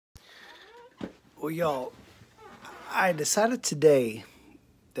Well, y'all, I decided today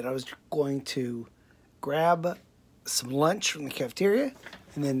that I was going to grab some lunch from the cafeteria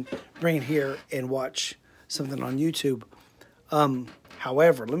and then bring it here and watch something on YouTube.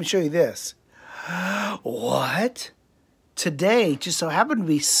 However, let me show you this. What? Today just so happened to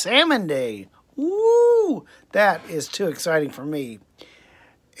be Salmon Day. Woo! That is too exciting for me.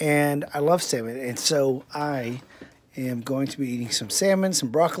 And I love salmon, and so I am going to be eating some salmon, some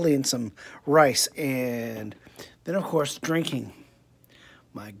broccoli, and some rice, and then, of course, drinking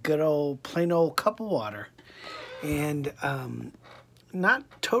my good old, plain old cup of water. And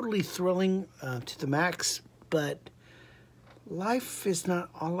not totally thrilling to the max, but life is not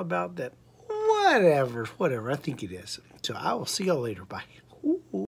all about that. Whatever, I think it is. So I will see y'all later. Bye.